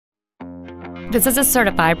This is a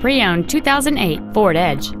certified pre-owned 2008 Ford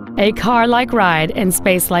Edge, a car-like ride and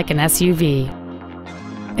space like an SUV.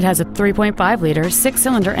 It has a 3.5-liter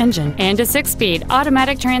six-cylinder engine and a 6-speed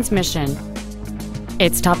automatic transmission.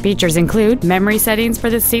 Its top features include memory settings for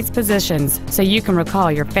the seat's positions, so you can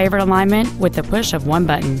recall your favorite alignment with the push of one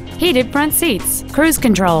button, heated front seats, cruise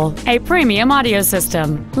control, a premium audio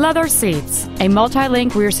system, leather seats, a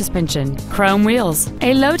multi-link rear suspension, chrome wheels,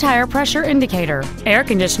 a low tire pressure indicator, air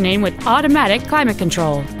conditioning with automatic climate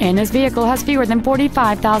control, and this vehicle has fewer than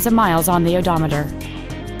 45,000 miles on the odometer.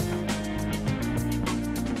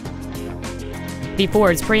 The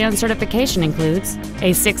Ford's pre-owned certification includes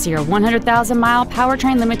a 6-year, 100,000-mile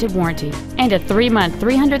powertrain limited warranty and a 3-month,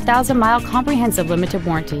 300,000-mile comprehensive limited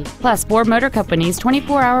warranty, plus Ford Motor Company's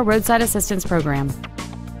 24-hour roadside assistance program.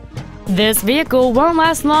 This vehicle won't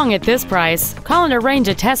last long at this price. Call and arrange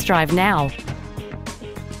a test drive now.